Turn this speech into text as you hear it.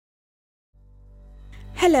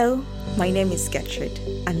Hello, my name is Gertrude,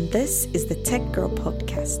 and this is the Tech Girl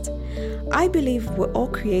Podcast. I believe we're all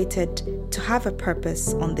created to have a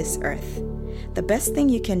purpose on this earth. The best thing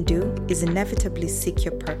you can do is inevitably seek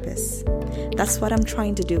your purpose. That's what I'm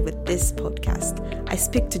trying to do with this podcast. I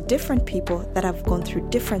speak to different people that have gone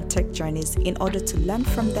through different tech journeys in order to learn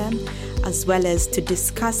from them, as well as to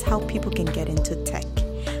discuss how people can get into tech.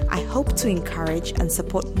 I hope to encourage and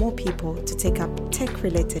support more people to take up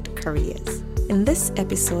tech-related careers. In this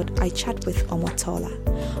episode, I chat with Omotola.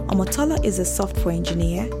 Omotola is a software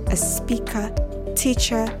engineer, a speaker,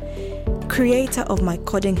 teacher, creator of My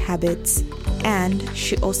Coding Habits, and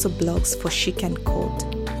she also blogs for She Can Code.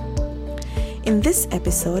 In this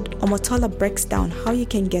episode, Omotola breaks down how you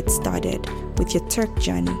can get started with your tech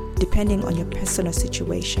journey depending on your personal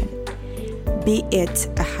situation, be it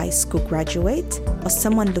a high school graduate or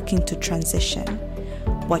someone looking to transition,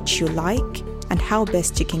 what you like, and how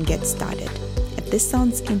best you can get started. If this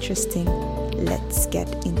sounds interesting, let's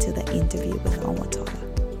get into the interview with Omotola.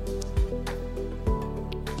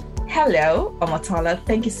 Hello, Omotola.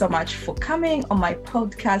 Thank you so much for coming on my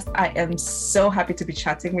podcast. I am so happy to be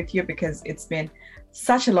chatting with you because it's been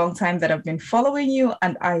such a long time that I've been following you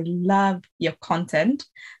and I love your content.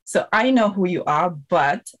 So I know who you are,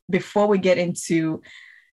 but before we get into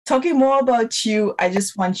talking more about you, I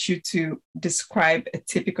just want you to describe a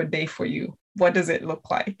typical day for you. What does it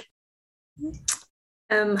look like?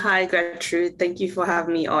 Hi, Gertrude. Thank you for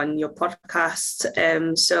having me on your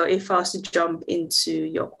podcast. So if I was to jump into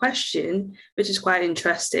your question, which is quite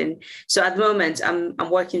interesting. So at the moment, I'm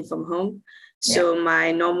working from home. So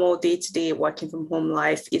my normal day-to-day working from home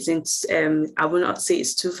life isn't, I will not say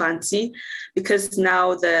it's too fancy because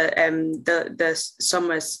now the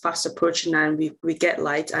summer is fast approaching and we get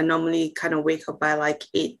light. I normally kind of wake up by like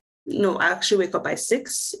 8. No, I actually wake up by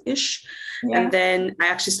 6-ish. Yeah. And then I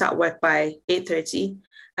actually start work by 8:30.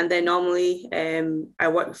 And then normally I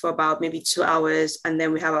work for about maybe 2 hours and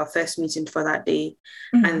then we have our first meeting for that day.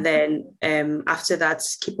 Mm-hmm. And then after that,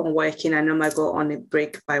 keep on working. I normally go on a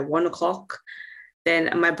break by 1 o'clock.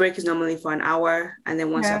 Then my break is normally for an hour. And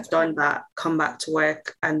then once I've done that, come back to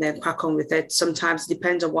work and then crack on with it. Sometimes it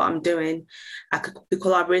depends on what I'm doing. I could be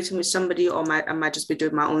collaborating with somebody or I might just be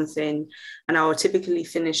doing my own thing. And I will typically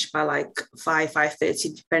finish by like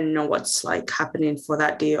 5:30, depending on what's like happening for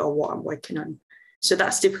that day or what I'm working on. So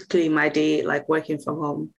that's typically my day, like working from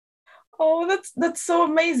home. Oh, that's so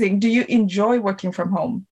amazing. Do you enjoy working from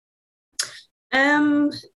home?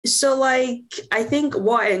 So like, I think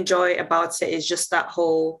what I enjoy about it is just that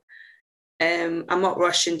whole, I'm not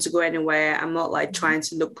rushing to go anywhere. I'm not like trying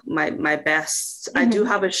to look my best. Mm-hmm. I do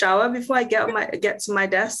have a shower before I get to my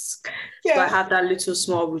desk. Yeah. So I have that little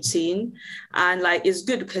small routine and like, it's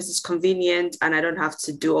good because it's convenient and I don't have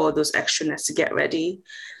to do all those extraness to get ready.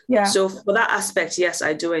 Yeah. So for that aspect, yes,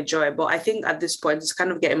 I do enjoy it. But I think at this point, it's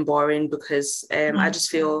kind of getting boring because I just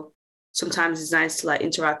feel sometimes it's nice to like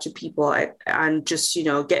interact with people and just,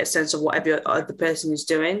 get a sense of what every other person is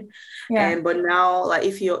doing. Yeah. But now, like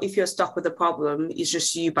if you're stuck with a problem, it's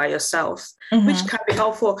just you by yourself, mm-hmm. which can be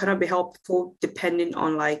helpful or cannot be helpful depending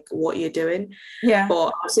on like what you're doing. Yeah.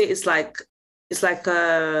 But I'll say it's like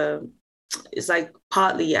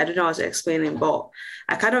partly, I don't know how to explain it, but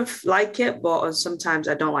I kind of like it, but sometimes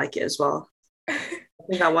I don't like it as well. I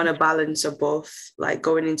think I want a balance of both, like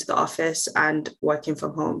going into the office and working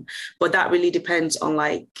from home. But that really depends on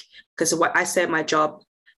like, because I set my job,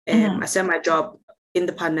 mm-hmm. I set my job in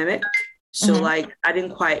the pandemic. So mm-hmm. like I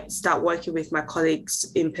didn't quite start working with my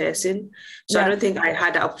colleagues in person. So I don't think I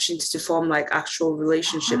had the opportunity to form like actual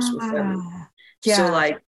relationships with them. Yeah. So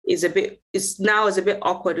like, it's a bit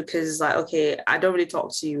awkward because it's like, okay, I don't really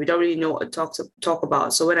talk to you. We don't really know what to talk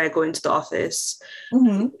about. So when I go into the office,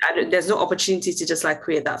 mm-hmm. There's no opportunity to just like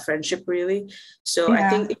create that friendship really. So I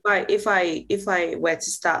think if I were to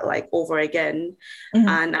start like over again, mm-hmm.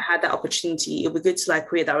 and I had that opportunity, it would be good to like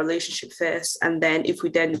create that relationship first. And then if we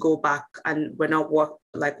then go back and we're not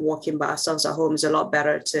walking by ourselves at home, it's a lot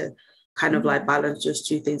better to kind of like balance those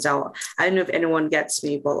two things out. I don't know if anyone gets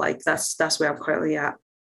me, but like that's where I'm currently at.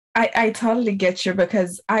 I totally get you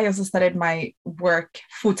because I also started my work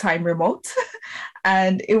full-time remote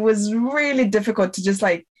and it was really difficult to just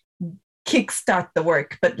like kickstart the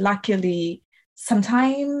work. But luckily some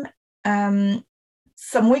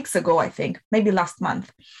weeks ago, I think, maybe last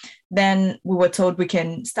month, then we were told we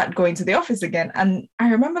can start going to the office again. And I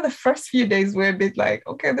remember the first few days were a bit like,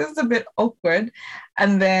 okay, this is a bit awkward.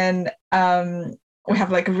 And then we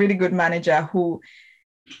have like a really good manager who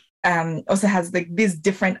also has like these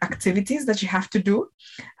different activities that you have to do.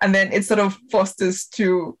 And then it sort of forced us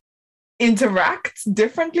to interact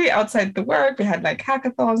differently outside the work. We had like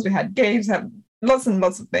hackathons, we had games, lots and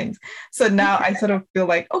lots of things. So now I sort of feel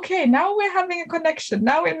like, okay, now we're having a connection.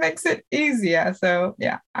 Now it makes it easier. So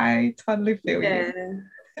yeah, I totally feel you.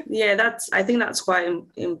 Yeah, I think that's quite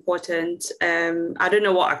important. I don't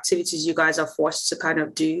know what activities you guys are forced to kind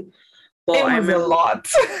of do, but It I was a remember lot.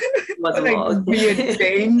 it was a Like lot. weird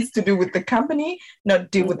games to do with the company,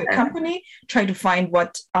 not deal with the Yeah. company, try to find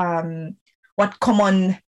what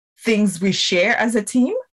common things we share as a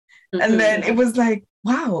team. And then it was like,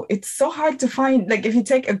 wow, it's so hard to find. Like if you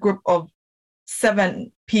take a group of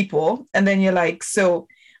 7 people and then you're like, so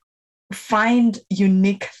find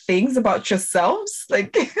unique things about yourselves.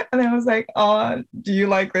 Like, and I was like, oh, do you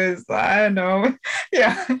like this? I don't know.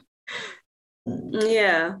 Yeah.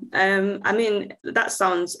 Yeah, I mean that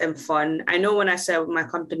sounds fun. I know when I said with my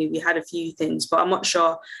company we had a few things, but I'm not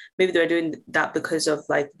sure. Maybe they're doing that because of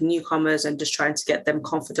like newcomers and just trying to get them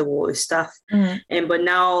comfortable with stuff. And but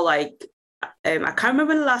now like I can't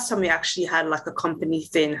remember the last time we actually had like a company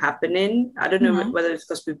thing happening. I don't know whether it's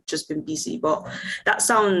because we've just been busy, but that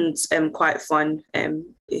sounds quite fun.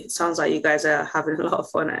 It sounds like you guys are having a lot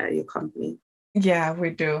of fun at your company. Yeah,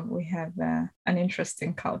 we do. We have an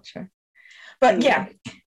interesting culture. But yeah,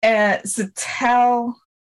 so tell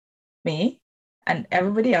me and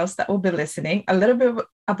everybody else that will be listening a little bit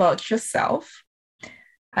about yourself,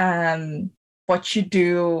 what you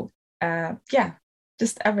do,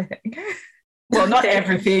 just everything. Well, not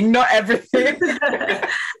everything.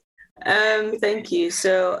 Thank you.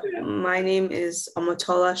 So my name is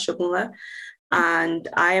Omotola Shogunle, and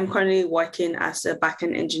I am currently working as a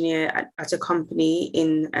backend engineer at a company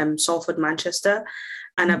in Salford, Manchester.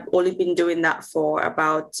 And I've only been doing that for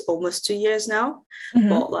about almost 2 years now.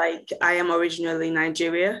 But like I am originally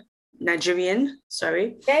Nigerian,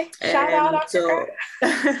 sorry. Okay, shout out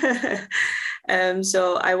Africa.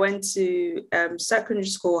 So I went to secondary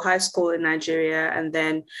school, high school in Nigeria, and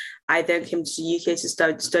then I then came to the UK to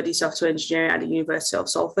study software engineering at the University of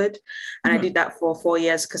Salford. And I did that for 4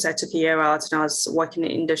 years because I took a year out and I was working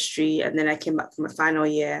in industry. And then I came back for my final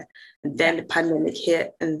year. And then the pandemic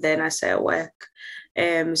hit, and then I started work.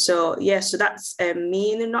 So that's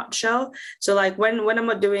me in a nutshell. So like when I'm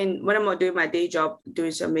not doing my day job,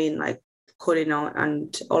 doing something like coding out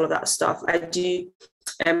and all of that stuff, I do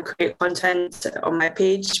create content on my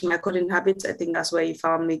page, my coding habits. I think that's where you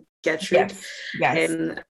found me, Gertrude. Yes.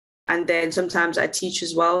 And then sometimes I teach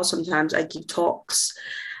as well. Sometimes I give talks.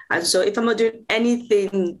 And so if I'm not doing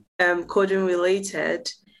anything coding related,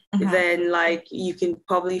 then like you can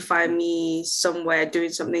probably find me somewhere doing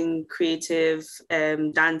something creative,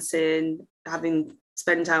 dancing,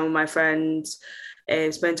 spending time with my friends,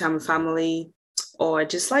 spending time with family, or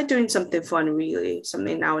just like doing something fun, really,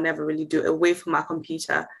 something I would never really do away from my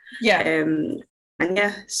computer. And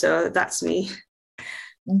so that's me.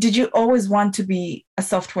 Did you always want to be a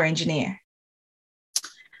software engineer?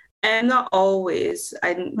 And not always.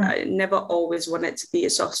 I never always wanted to be a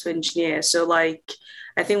software engineer. So like,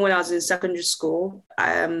 I think when I was in secondary school,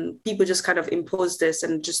 people just kind of imposed this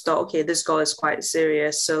and just thought, okay, this girl is quite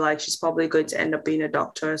serious. So like, she's probably going to end up being a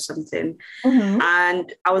doctor or something.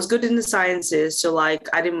 And I was good in the sciences. So like,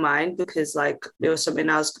 I didn't mind because like, it was something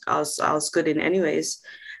I was good in anyways.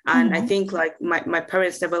 And I think like my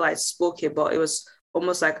parents never like spoke it, but it was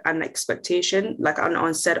almost like an expectation, like an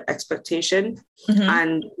onset expectation.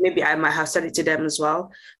 And maybe I might have said it to them as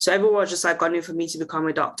well. So everyone was just like gunning for me to become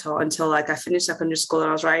a doctor until like I finished secondary school and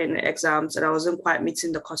I was writing the exams and I wasn't quite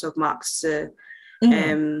meeting the cutoff marks to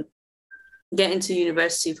get into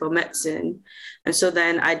university for medicine. And so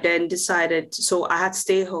then I decided, so I had to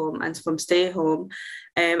stay home, and from stay home,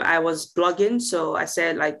 I was blogging. So I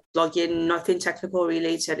said like blogging, nothing technical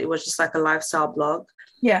related. It was just like a lifestyle blog.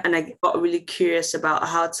 And I got really curious about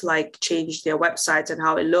how to like change their website and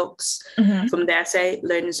how it looks. From there, I started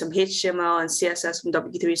learning some HTML and CSS from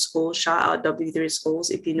W3 schools. Shout out W3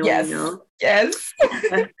 schools. If you know, you know. Yes.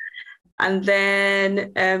 And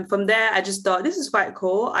then from there, I just thought this is quite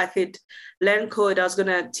cool. I could learn code. I was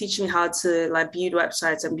gonna teach me how to like build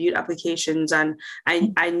websites and build applications. And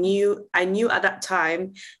I knew at that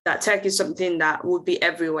time that tech is something that would be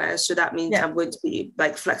everywhere. So that means I'm going to be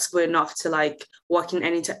like flexible enough to like work in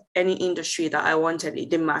any industry that I wanted. It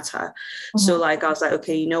didn't matter. So like I was like,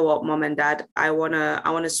 okay, you know what, mom and dad, I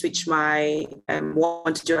wanna switch my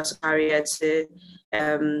want to do as a career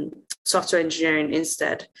to software engineering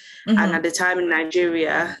instead. And at the time in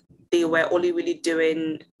Nigeria, they were only really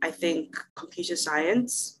doing, I think, computer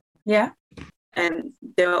science. And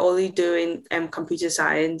they were only doing computer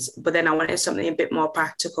science, but then I wanted something a bit more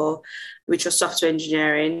practical, which was software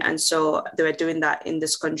engineering. And so they were doing that in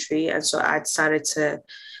this country. And so I decided to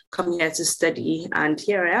come here to study. And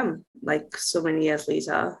here I am, like so many years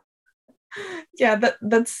later. Yeah,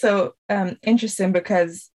 that's so interesting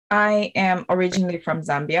because I am originally from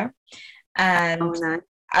Zambia, Oh, and nice.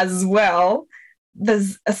 as well,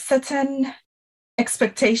 there's a certain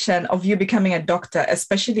expectation of you becoming a doctor,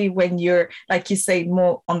 especially when you're, like you say,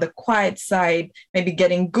 more on the quiet side, maybe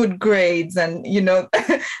getting good grades, and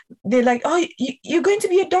they're like, oh, you're going to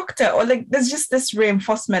be a doctor, or like there's just this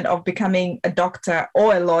reinforcement of becoming a doctor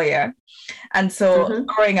or a lawyer. And so Mm-hmm.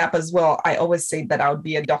 growing up as well, I always say that I would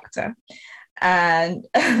be a doctor. And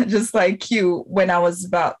just like you, when I was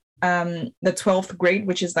about the 12th grade,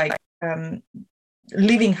 which is like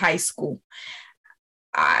leaving high school,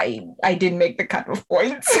 I didn't make the cutoff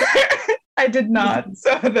points. I did not.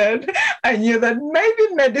 So then I knew that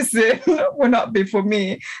maybe medicine will not be for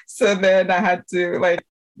me. So then I had to like,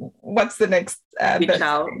 what's the next Reach best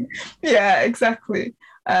out. thing? Yeah, exactly.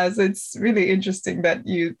 So it's really interesting that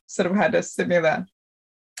you sort of had a similar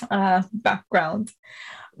background.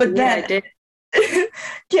 But Yeah, I then, did.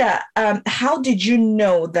 yeah, how did you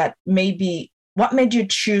know that maybe what made you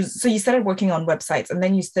choose? So you started working on websites and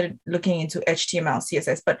then you started looking into HTML,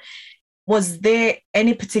 CSS, but was there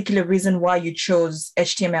any particular reason why you chose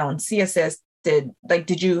HTML and CSS?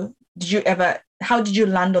 Did you ever, how did you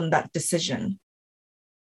land on that decision?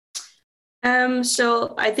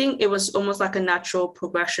 So I think it was almost like a natural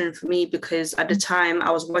progression for me because at the time I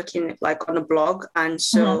was working like on a blog, and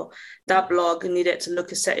so that blog needed to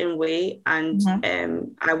look a certain way, and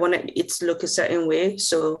I wanted it to look a certain way.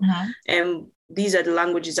 So these are the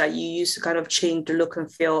languages that you use to kind of change the look and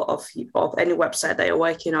feel of any website that you're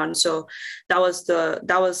working on. So that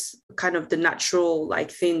was kind of the natural like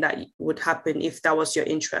thing that would happen if that was your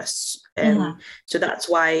interest. So that's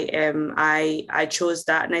why I chose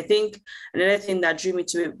that, and I think another thing that drew me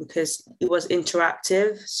to it because it was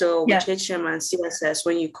interactive. So with HTML and CSS,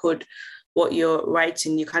 when you code what you're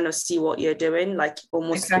writing, you kind of see what you're doing like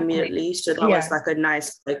almost immediately. So that was like a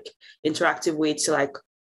nice like interactive way to like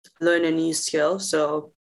learn a new skill.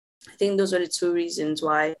 So I think those were the two reasons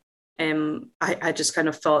why I just kind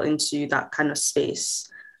of fell into that kind of space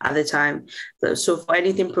at the time. So for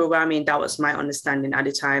anything programming, that was my understanding at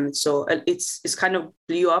the time. So it's kind of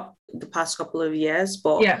blew up the past couple of years,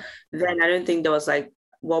 but then I don't think there was like,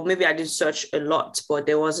 well, maybe I did search a lot, but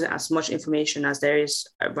there wasn't as much information as there is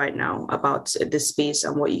right now about this space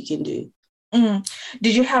and what you can do.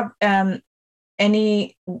 Did you have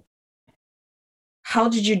any? How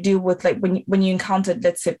did you deal with like when you encountered,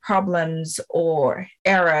 let's say, problems or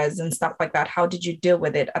errors and stuff like that? How did you deal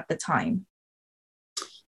with it at the time?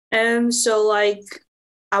 So like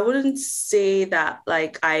I wouldn't say that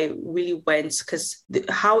like I really went because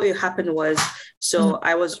how it happened was, so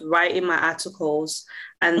I was writing my articles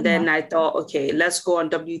and then I thought, okay, let's go on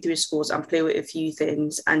W3 Schools and play with a few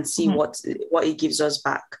things and see what it gives us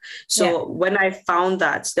back. So when I found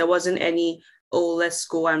that there wasn't any, oh, let's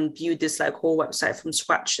go and build this like whole website from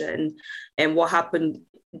scratch, and what happened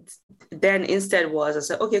then instead was I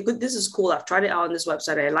said, okay, good, this is cool. I've tried it out on this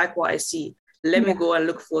website. I like what I see. Let me go and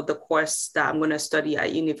look for the course that I'm going to study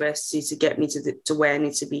at university to get me to where I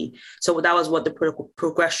need to be. So that was what the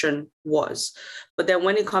progression was. But then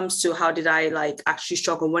when it comes to how did I like actually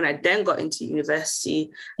struggle when I then got into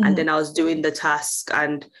university and then I was doing the task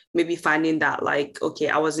and maybe finding that like, okay,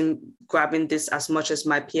 I wasn't grabbing this as much as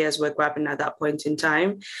my peers were grabbing at that point in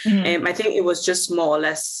time. I think it was just more or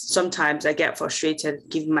less, sometimes I get frustrated,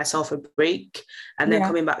 giving myself a break and then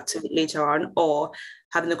coming back to it later on, or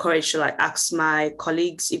having the courage to like ask my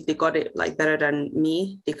colleagues if they got it like better than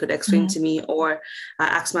me, they could explain to me, or I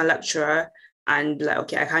ask my lecturer and like,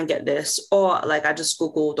 okay, I can't get this, or like I just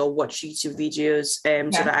Googled or watched YouTube videos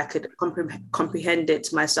so that I could comprehend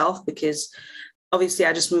it myself, because obviously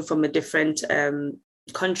I just moved from a different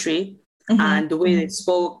country and the way they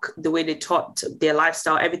spoke, the way they taught, their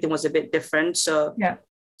lifestyle, everything was a bit different. So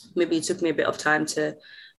maybe it took me a bit of time to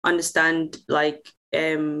understand like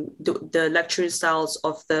the lecturing styles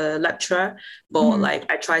of the lecturer, but like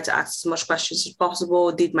I tried to ask as much questions as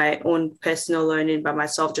possible, did my own personal learning by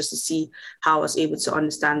myself just to see how I was able to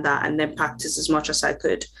understand that, and then practice as much as I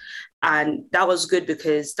could. And that was good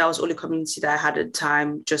because that was the only community that I had at the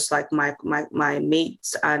time, just like my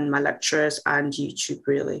mates and my lecturers and YouTube,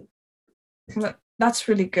 really. That's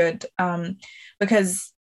really good,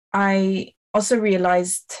 because I also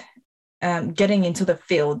realized getting into the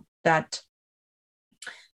field that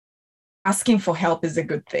asking for help is a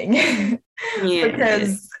good thing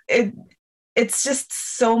because it's just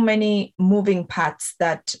so many moving parts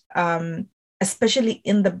that especially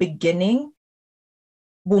in the beginning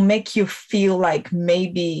will make you feel like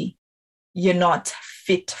maybe you're not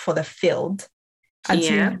fit for the field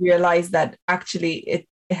until you realize that actually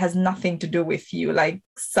it has nothing to do with you. Like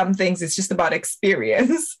some things it's just about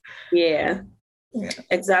experience. Yeah. Yeah,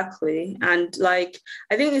 exactly. And like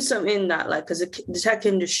I think it's something that like because the tech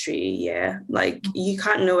industry, yeah, like you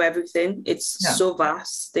can't know everything. It's so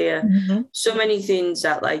vast. There are so many things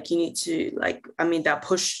that like you need to like, I mean, that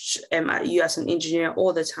push at you as an engineer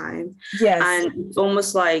all the time. Yes. And it's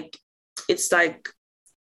almost like it's like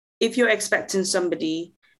if you're expecting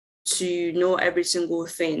somebody to know every single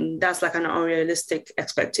thing, that's like an unrealistic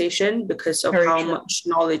expectation because of how much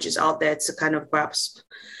knowledge is out there to kind of grasp.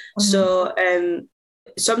 So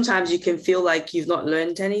sometimes you can feel like you've not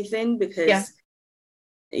learned anything because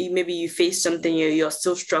maybe you face something you're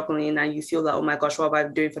still struggling and you feel like, oh my gosh, what have I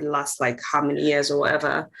been doing for the last like how many years or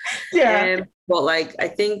whatever. But like I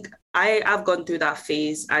think I've gone through that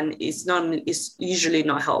phase and it's usually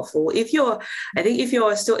not helpful. If you're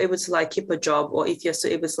still able to like keep a job or if you're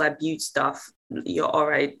still able to like build stuff, you're all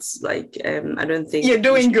right. Like I don't think you're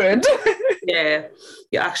doing good. Yeah,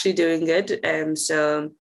 you're actually doing good.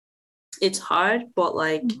 So it's hard, but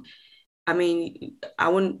like I mean, I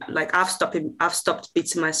wouldn't like I've stopped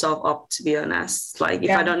beating myself up, to be honest. Like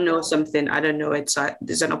if I don't know something, I don't know it. So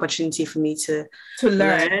there's an opportunity for me to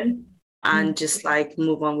learn and just like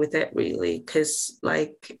move on with it, really. Because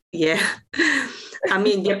like, yeah. I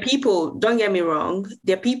mean, there are people, don't get me wrong,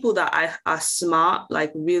 there are people that are smart,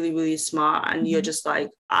 like really, really smart, and you're just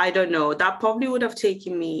like, I don't know, that probably would have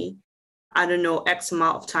taken me, I don't know, X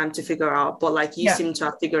amount of time to figure out, but like you seem to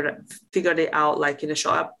have figured it out like in a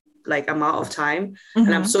short like amount of time.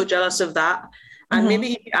 And I'm so jealous of that. And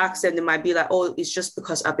maybe if you ask them, they might be like, oh, it's just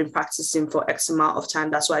because I've been practicing for X amount of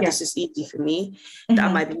time. That's why this is easy for me.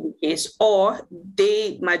 That might be the case. Or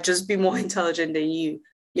they might just be more intelligent than you.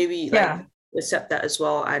 Maybe like accept that as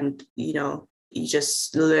well. And, you know, you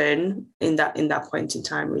just learn in that point in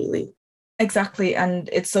time, really. Exactly. And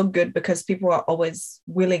it's so good because people are always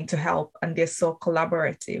willing to help and they're so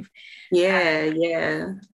collaborative. Yeah.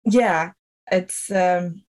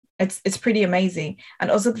 It's pretty amazing.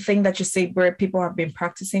 And also the thing that you say where people have been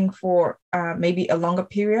practicing for maybe a longer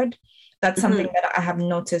period, that's something that I have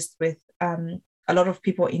noticed with a lot of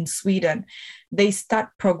people in Sweden. They start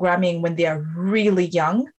programming when they are really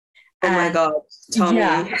young. My God, tell me.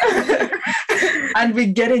 And we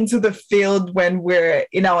get into the field when we're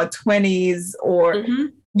in our 20s or,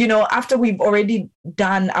 you know, after we've already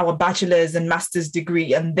done our bachelor's and master's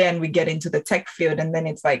degree, and then we get into the tech field. And then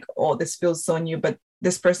it's like, oh, this feels so new, but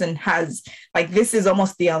this person has, like, this is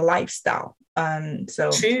almost their lifestyle.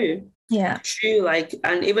 So true. Yeah. True. Like,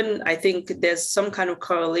 and even I think there's some kind of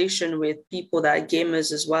correlation with people that are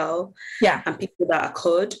gamers as well. Yeah. And people that are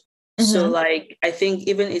code. So like, I think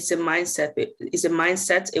even it's a mindset,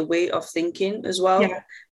 a way of thinking as well. Yeah.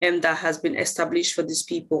 And that has been established for these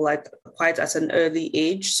people like quite at an early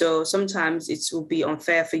age. So sometimes it will be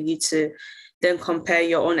unfair for you to then compare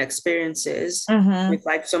your own experiences with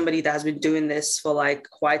like somebody that has been doing this for like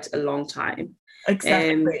quite a long time.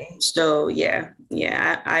 Exactly. So yeah,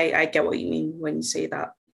 I get what you mean when you say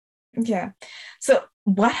that. Yeah. So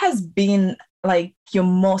what has been like your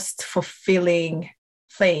most fulfilling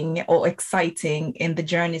thing or exciting in the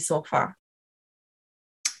journey so far?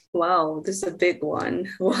 Wow, this is a big one.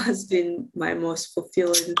 What has been my most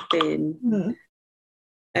fulfilling thing?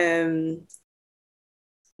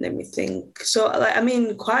 Let me think. So, like, I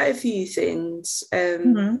mean, quite a few things. I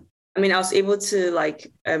mean, I was able to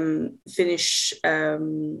like finish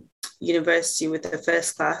university with the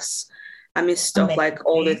first class. I missed stuff like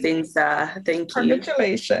all the things that. Thank you.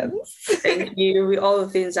 Congratulations. Thank you. With all the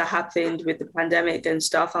things that happened with the pandemic and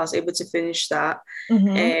stuff, I was able to finish that.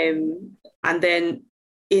 And then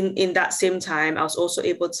in that same time, I was also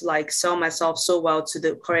able to like sell myself so well to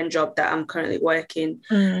the current job that I'm currently working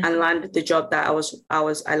and landed the job that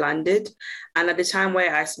I landed. And at the time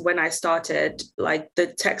when I started, like the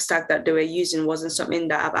tech stack that they were using wasn't something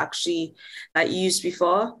that I've actually like used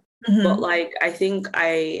before. But like, I think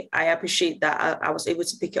I appreciate that I was able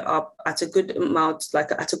to pick it up at a good amount,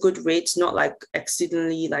 like at a good rate, not like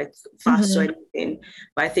exceedingly like fast or anything,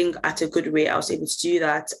 but I think at a good rate, I was able to do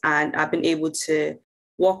that. And I've been able to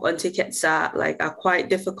work on tickets that like are quite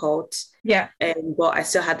difficult. Yeah. But I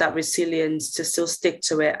still had that resilience to still stick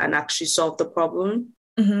to it and actually solve the problem.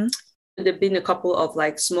 There've been a couple of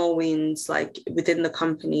like small wins like within the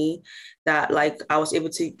company that like I was able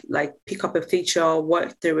to like pick up a feature,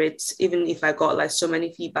 work through it. Even if I got like so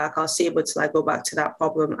many feedback, I was able to like go back to that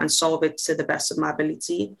problem and solve it to the best of my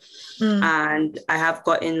ability. And I have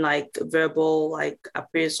gotten like verbal like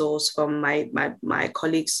appraisals from my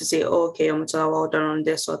colleagues to say, oh, okay, Omotola, well done on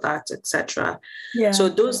this or that, etc. Yeah. So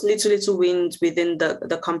those little wins within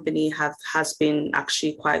the company has been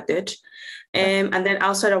actually quite good. And then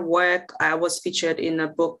outside of work, I was featured in a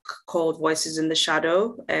book called Voices in the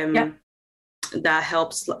Shadow. That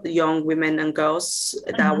helps young women and girls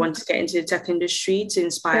that want to get into the tech industry, to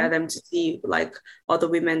inspire them to see like other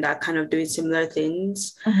women that are kind of doing similar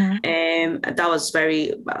things. That was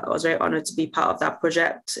I was very honored to be part of that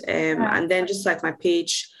project. And then just like my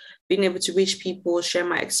page, being able to reach people, share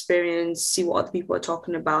my experience, see what other people are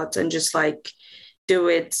talking about, and just like do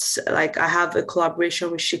it. Like I have a collaboration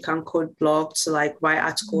with She Can Code blog to like write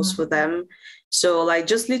articles for them. So like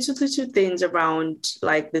just little things around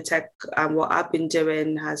like the tech and what I've been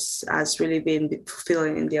doing has really been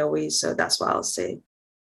fulfilling in their ways. So that's what I'll say.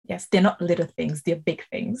 Yes, they're not little things, they're big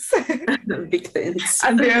things. Big things.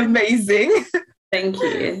 And they're amazing. Thank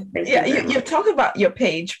you. You talk about your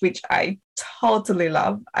page, which I totally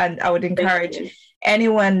love. And I would encourage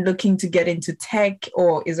anyone looking to get into tech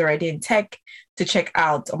or is already in tech to check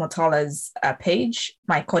out Omotola's page,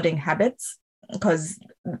 My Coding Habits, because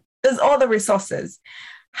there's all the resources.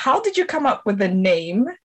 How did you come up with the name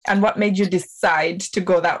and what made you decide to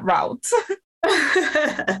go that route?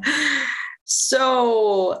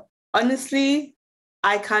 So honestly,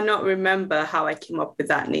 I cannot remember how I came up with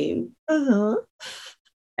that name. I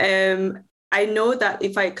know that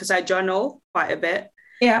because I journal quite a bit.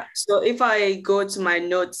 Yeah. So if I go to my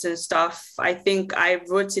notes and stuff, I think I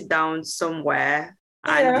wrote it down somewhere.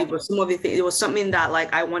 And it was it was something that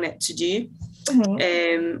like I wanted to do. Or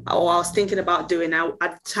I was thinking about doing. At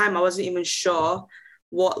the time, I wasn't even sure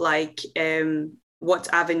what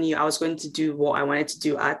avenue I was going to do what I wanted to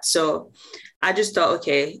do at. So I just thought,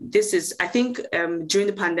 okay, I think during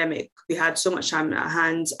the pandemic, we had so much time in our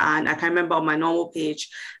hands. And I can remember on my normal page,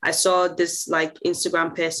 I saw this like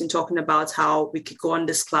Instagram person talking about how we could go on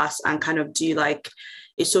this class and kind of do like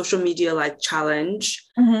a social media like challenge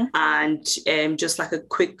and just like a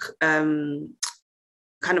quick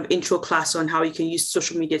kind of intro class on how you can use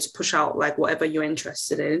social media to push out like whatever you're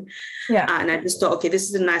interested in. Yeah. And I just thought, okay, this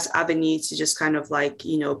is a nice avenue to just kind of like,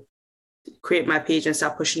 create my page and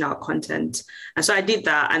start pushing out content. And so I did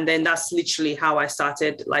that. And then that's literally how I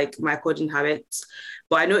started like My Coding Habits.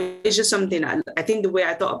 But I know it's just something, I think the way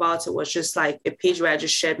I thought about it was just like a page where I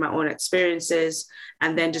just shared my own experiences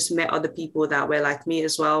and then just met other people that were like me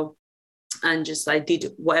as well. And just like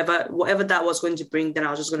did whatever that was going to bring, then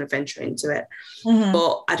I was just going to venture into it.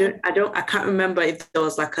 But I can't remember if there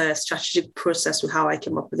was like a strategic process with how I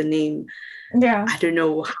came up with the name. Yeah. I don't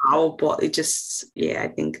know how, but it just, I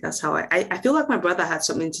think that's how I feel like my brother had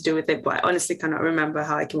something to do with it, but I honestly cannot remember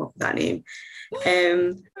how I came up with that name.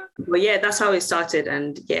 But yeah, that's how it started.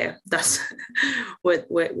 And yeah, that's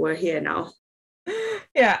we're here now.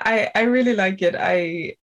 Yeah, I really like it.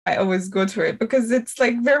 I always go to it because it's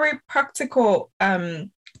like very practical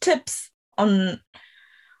tips on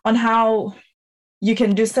how you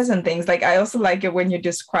can do certain things. Like I also like it when you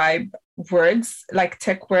describe words, like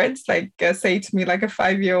tech words, like say to me like a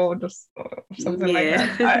 5-year-old or something like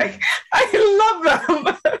that. I love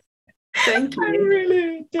them. Thank you. I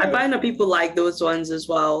really do. I find that people like those ones as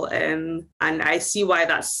well. And I see why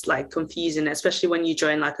that's like confusing, especially when you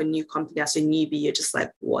join like a new company as a newbie. You're just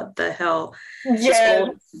like, what the hell? Just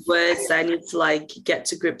all words I need to like get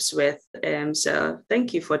to grips with. So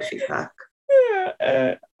thank you for the feedback.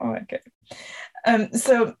 Okay.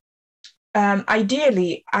 So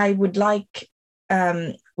ideally, I would like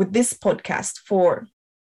with this podcast for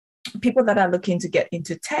people that are looking to get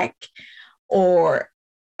into tech or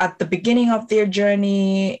at the beginning of their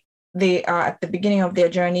journey,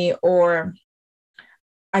 or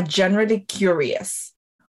are generally curious.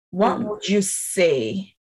 What would you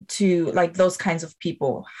say to like those kinds of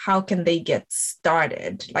people? How can they get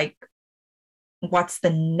started? Like, what's the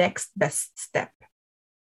next best step?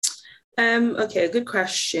 Okay, good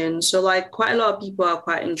question. So like quite a lot of people are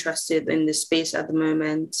quite interested in this space at the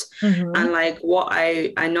moment. And like what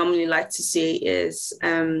I normally like to say is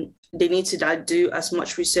they need to do as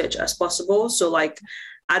much research as possible. So like,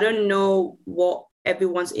 I don't know what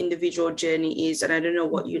everyone's individual journey is, and I don't know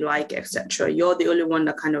what you like, etc. You're the only one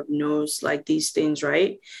that kind of knows like these things,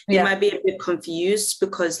 right? You might be a bit confused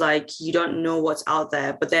because like you don't know what's out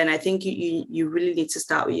there, but then I think you really need to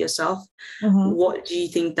start with yourself. What do you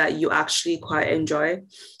think that you actually quite enjoy?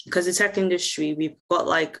 Because the tech industry, we've got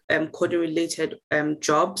like coding related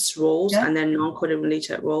jobs, roles, and then non-coding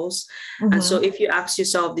related roles. And so if you ask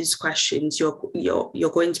yourself these questions, you're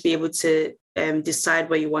going to be able to decide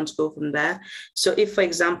where you want to go from there. So if, for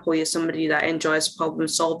example, you're somebody that enjoys problem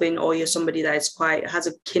solving, or you're somebody that has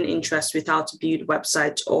a keen interest with how to build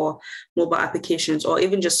websites or mobile applications, or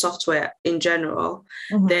even just software in general,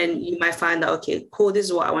 then you might find that, okay, cool, this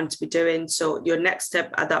is what I want to be doing. So your next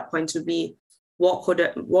step at that point would be,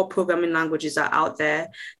 what programming languages are out there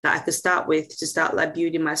that I could start with to start like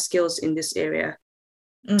building my skills in this area.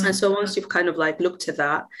 And so once you've kind of like looked at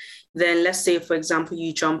that, then let's say, for example,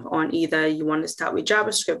 you jump on either you want to start with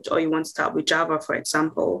JavaScript or you want to start with Java, for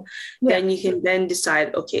example, then you can then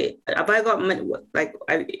decide, okay, have I got money? Like,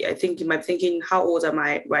 I think you might be thinking, how old am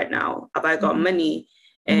I right now? Have I got money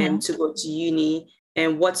to go to uni?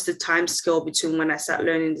 And what's the time scale between when I start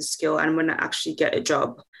learning the skill and when I actually get a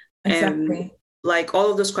job? Exactly. Like all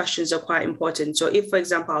of those questions are quite important. So if, for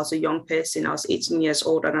example, I was a young person, I was 18 years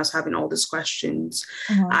old and I was having all these questions,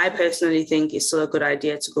 I personally think it's still a good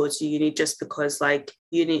idea to go to uni, just because like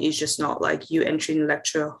uni is just not like you entering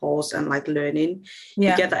lecture halls and like learning.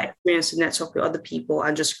 You get that experience to network with other people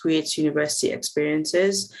and just create university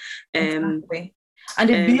experiences. Exactly. And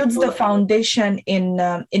it builds the foundation in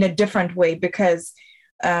a different way, because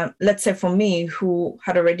let's say for me, who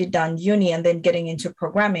had already done uni and then getting into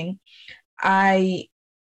programming, I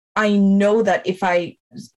know that if I,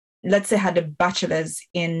 let's say, had a bachelor's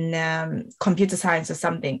in computer science or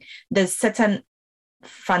something, there's certain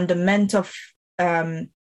fundamental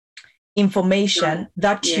information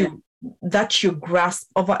that you grasp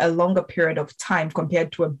over a longer period of time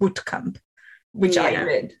compared to a boot camp, which I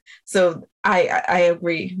did. So I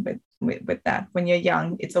agree with that. When you're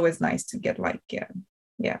young, it's always nice to get like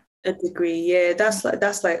a degree. Yeah, that's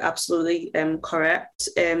like absolutely correct.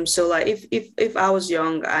 So like if I was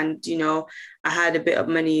young and I had a bit of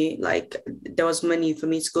money, like there was money for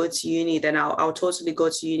me to go to uni, then I'll totally go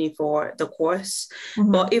to uni for the course.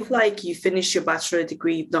 But if like you finish your bachelor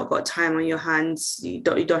degree, you've not got time on your hands, you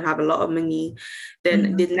don't have a lot of money,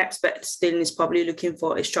 then the next best thing is probably looking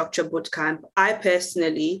for a structured bootcamp. I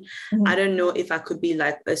personally, I don't know if I could be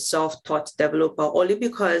like a self-taught developer, only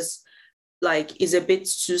because like is a bit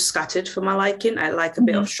too scattered for my liking. I like a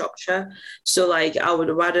bit of structure. So like I would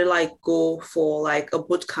rather like go for like a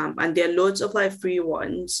boot camp, and there are loads of like free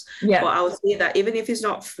ones. But I would say that even if it's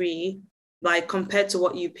not free, like compared to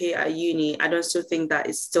what you pay at uni, I don't still think that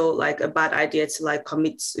it's still like a bad idea to like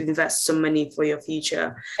invest some money for your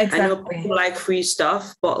future. Exactly. I know people like free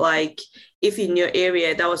stuff, but like if in your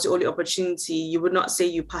area that was the only opportunity, you would not say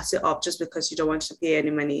you pass it up just because you don't want to pay any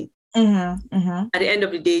money. At the end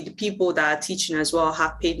of the day, the people that are teaching as well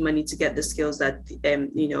have paid money to get the skills that they're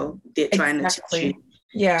trying to teach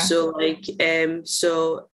you. So like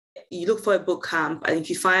so you look for a boot camp, and if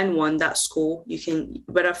you find one that's cool, you can,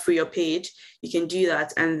 whether free or paid, you can do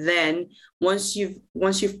that. And then once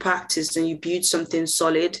you've practiced and you build something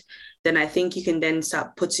solid, then I think you can then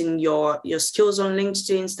start putting your skills on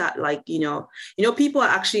LinkedIn, start like, people are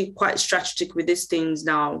actually quite strategic with these things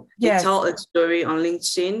now. They tell a story on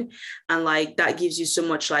LinkedIn, and like that gives you so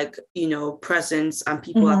much like, presence, and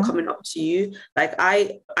people are coming up to you. Like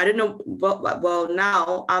I don't know, well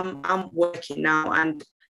now I'm working now, and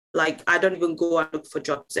like I don't even go and look for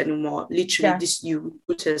jobs anymore. Literally, this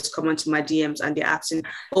recruiters come onto my DMs and they're asking,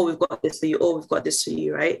 "Oh, we've got this for you. Oh, we've got this for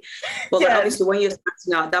you," right? But like, obviously, when you're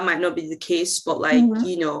starting out, that might not be the case. But like,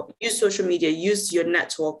 use social media, use your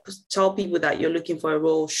network, tell people that you're looking for a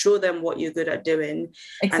role, show them what you're good at doing,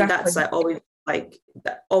 and that's like always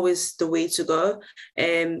the way to go.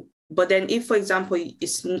 But then if, for example,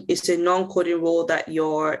 it's a non-coding role that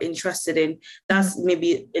you're interested in, that's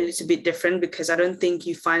maybe a little bit different, because I don't think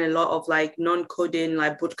you find a lot of like non-coding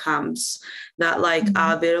like boot camps that like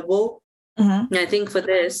are available. And I think for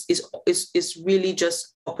this is really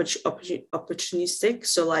just opportunistic.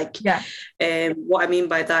 So like, what I mean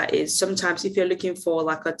by that is sometimes if you're looking for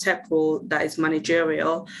like a tech role that is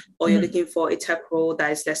managerial, or you're looking for a tech role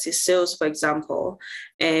that is, let's say, sales, for example,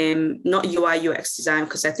 not UI UX design,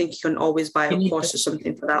 because I think you can always buy a course or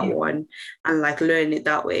something for that one and like learn it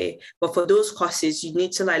that way. But for those courses, you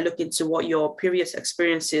need to like look into what your previous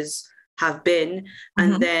experiences have been,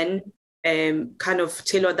 and then kind of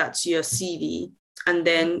tailor that to your CV. And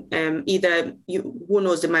then either who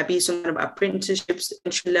knows, there might be some kind of apprenticeships,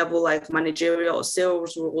 entry level like managerial or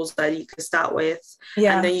sales roles that you can start with,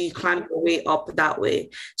 and then you climb your way up that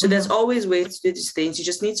way. So there's always ways to do these things. You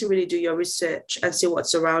just need to really do your research and see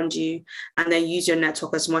what's around you, and then use your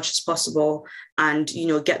network as much as possible, and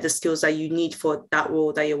get the skills that you need for that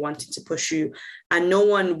role that you're wanting to pursue. And no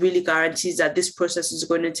one really guarantees that this process is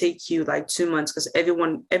going to take you like 2 months, because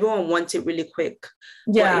everyone wants it really quick.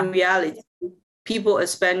 But in reality, people are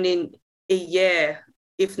spending a year,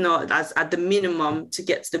 if not as at the minimum, to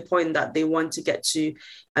get to the point that they want to get to.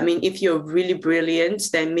 I mean, if you're really brilliant,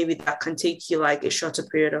 then maybe that can take you like a shorter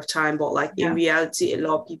period of time. But like in reality, a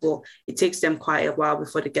lot of people, it takes them quite a while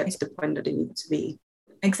before they get to the point that they need to be.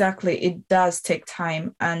 Exactly. It does take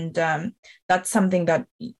time. And that's something that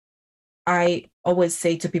I always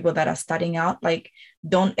say to people that are starting out, like,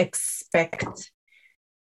 don't expect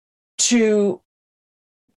to,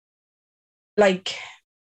 like,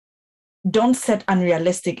 don't set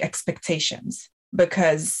unrealistic expectations,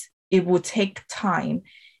 because it will take time,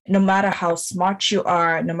 no matter how smart you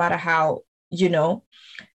are, no matter how,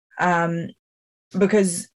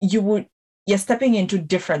 because you're stepping into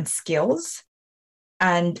different skills,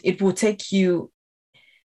 and it will take you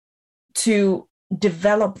to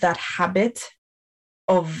develop that habit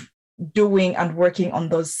of doing and working on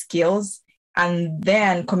those skills, and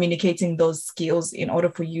then communicating those skills in order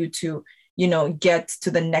for you to get to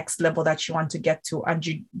the next level that you want to get to. And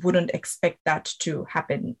you wouldn't expect that to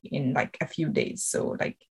happen in like a few days. So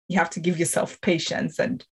like, you have to give yourself patience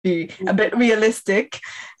and be a bit realistic.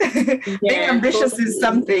 Being ambitious is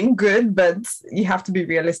something good, but you have to be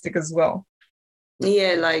realistic as well.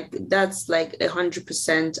 Yeah, like that's like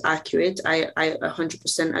 100% accurate. I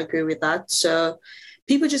 100% agree with that. So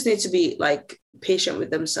people just need to be like patient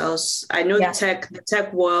with themselves. I know the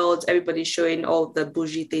tech world, everybody's showing all the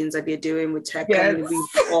bougie things that they're doing with tech, and we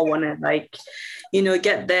all want to like,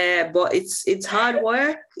 get there. But it's hard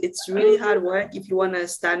work. It's really hard work if you want to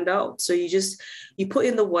stand out. So you put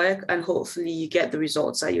in the work, and hopefully you get the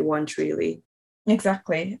results that you want, really.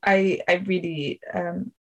 Exactly. I really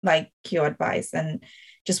like your advice, and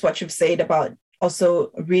just what you've said about also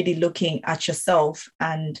really looking at yourself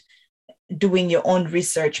and doing your own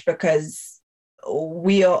research, because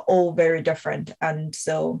we are all very different. And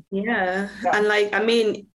so and like, I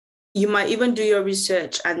mean, you might even do your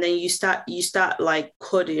research, and then you start like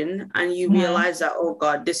coding, and you realize that, oh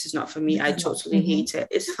God, this is not for me. I totally hate it.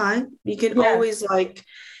 It's fine. You can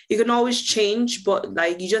always change, but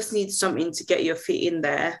like, you just need something to get your feet in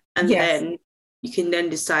there, and then you can then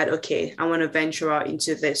decide, okay, I want to venture out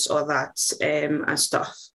into this or that, and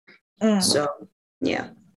stuff. So yeah.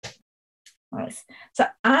 Nice. So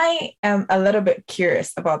I am a little bit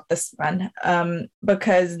curious about this one,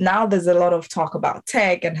 because now there's a lot of talk about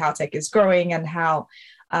tech and how tech is growing, and how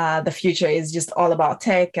the future is just all about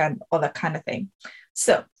tech and all that kind of thing.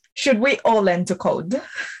 So should we all learn to code?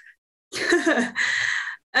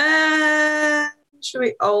 Should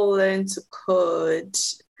we all learn to code?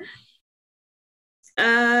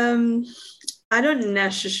 I don't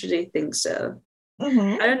necessarily think so.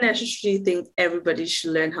 I don't necessarily think everybody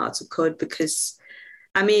should learn how to code, because,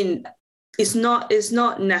 I mean, it's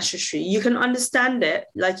not necessary. You can understand it,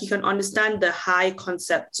 like you can understand the high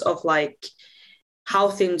concepts of like how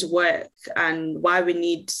things work and why we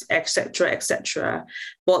need etc.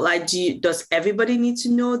 But like, does everybody need to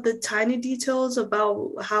know the tiny details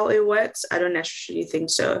about how it works? I don't necessarily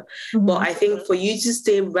think so. But I think for you to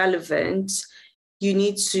stay relevant, you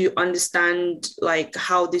need to understand like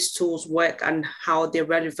how these tools work and how they're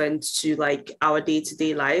relevant to like our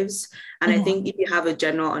day-to-day lives. And I think if you have a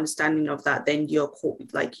general understanding of that, then you're cool,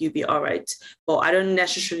 like you'll be all right. But I don't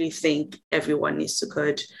necessarily think everyone needs to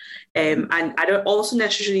code. And I don't also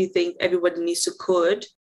necessarily think everybody needs to code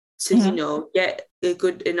to, get a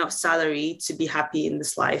good enough salary to be happy in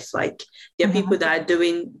this life. Like there are people that are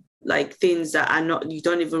doing like things that are not, you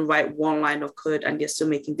don't even write one line of code and they're still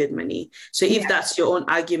making good money. So if that's your own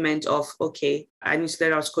argument of, okay, I need to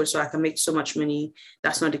learn how to code so I can make so much money,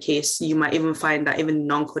 that's not the case. You might even find that even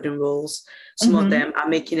non-coding roles, some of them are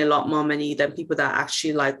making a lot more money than people that are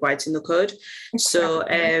actually like writing the code. So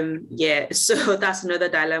so that's another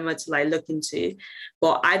dilemma to like look into.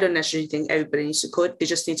 But I don't necessarily think everybody needs to code. They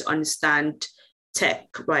just need to understand tech,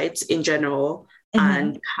 right, in general,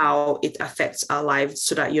 and how it affects our lives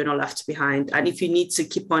so that you're not left behind. And if you need to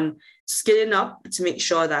keep on skilling up to make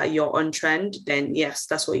sure that you're on trend, then yes,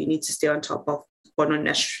 that's what you need to stay on top of, but not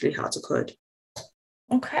necessarily how to code.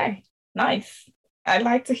 Okay, nice. I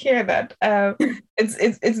like to hear that.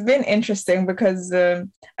 It's been interesting because I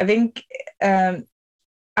think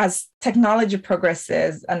as technology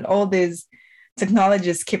progresses and all these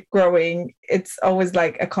technologies keep growing, it's always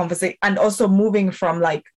like a conversation, and also moving from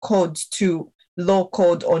like code to low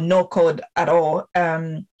code or no code at all.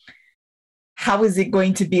 How is it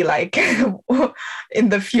going to be like in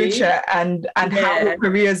the future, and how will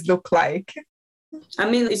careers look like? I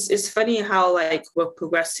mean, it's funny how like we're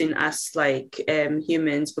progressing as like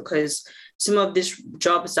humans, because some of these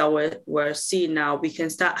jobs that we're seeing now, we can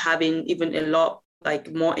start having even a lot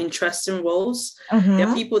like more interesting roles. There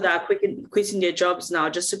are people that are quitting their jobs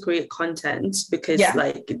now just to create content, because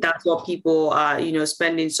like that's what people are,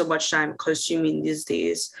 spending so much time consuming these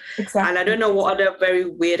days. Exactly. And I don't know what other very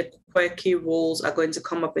weird, quirky roles are going to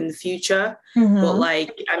come up in the future. But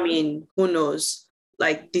like, I mean, who knows?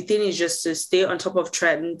 Like the thing is just to stay on top of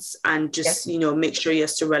trends and just, make sure you're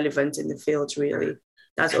still relevant in the field, really.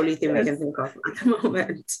 That's the only thing we can think of at the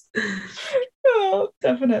moment. Oh,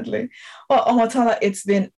 definitely. Well, Omotola, it's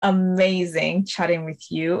been amazing chatting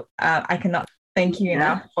with you. I cannot thank you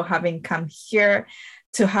enough for having come here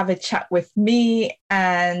to have a chat with me.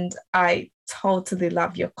 And I totally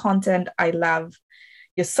love your content. I love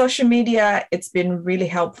your social media. It's been really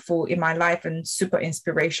helpful in my life and super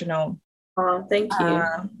inspirational. Oh, thank you.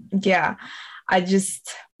 Yeah, I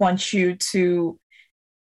just want you to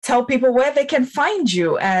tell people where they can find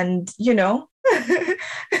you and,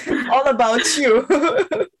 all about you.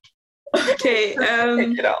 Okay.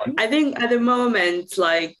 I think at the moment,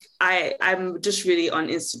 like I'm just really on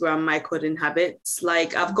Instagram, my coding habits.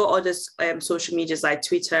 Like I've got other social medias like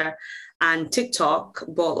Twitter and TikTok,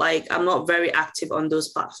 but like I'm not very active on those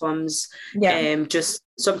platforms. Just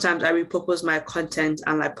sometimes I repurpose my content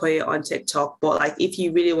and like put it on TikTok. But like if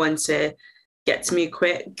you really want to get to me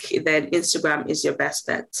quick, then Instagram is your best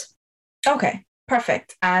bet. Okay,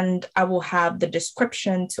 perfect. And I will have the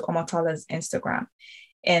description to Omotola's Instagram.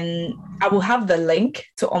 And I will have the link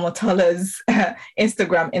to Omotola's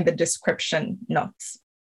Instagram in the description notes.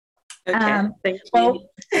 Okay, thank you. Well,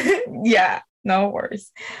 yeah, no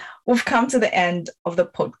worries. We've come to the end of the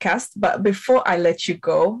podcast, but before I let you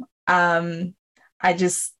go, I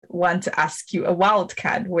just want to ask you a wild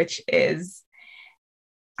card, which is,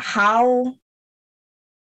 how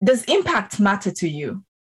does impact matter to you?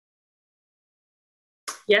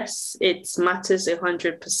 Yes, it matters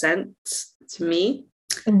 100% to me.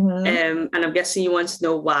 Mm-hmm. And I'm guessing you want to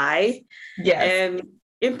know why. Yes.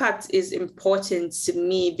 Impact is important to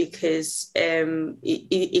me because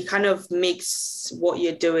it kind of makes what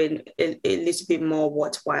you're doing a little bit more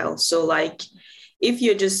worthwhile. So like if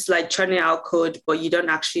you're just like churning out code, but you don't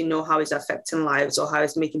actually know how it's affecting lives or how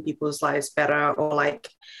it's making people's lives better, or like,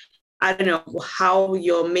 I don't know, how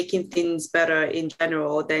you're making things better in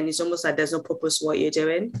general, then it's almost like there's no purpose to what you're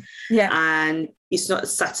doing. Yeah. And it's not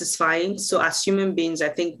satisfying. So as human beings, I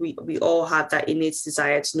think we all have that innate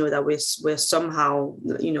desire to know that we're somehow,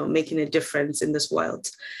 making a difference in this world.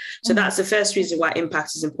 So that's the first reason why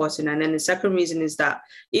impact is important. And then the second reason is that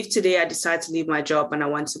if today I decide to leave my job and I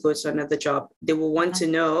want to go to another job, they will want to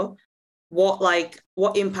know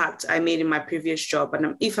what impact I made in my previous job.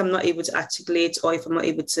 And if I'm not able to articulate, or if I'm not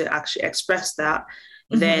able to actually express that,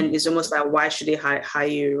 then it's almost like, why should they hire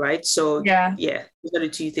you, right? So yeah, those are the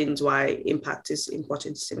two things why impact is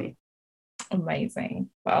important to me. Amazing.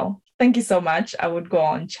 Well, thank you so much. I would go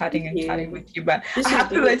on chatting with you, but I have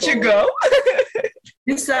to let you go.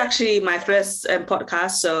 This is actually my first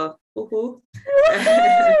podcast, so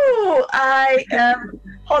I am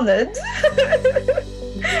honored.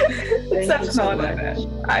 Such an honor.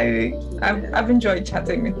 I've enjoyed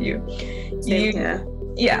chatting with you.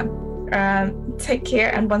 Take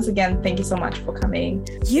care, and once again, thank you so much for coming.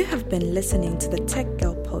 You have been listening to the Tech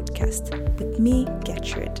Girl podcast with me,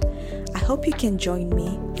 Gertrude. I hope you can join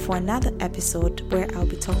me for another episode where I'll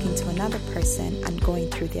be talking to another person and going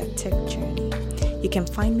through their tech journey. You can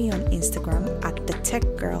find me on Instagram at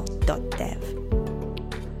thetechgirl.dev.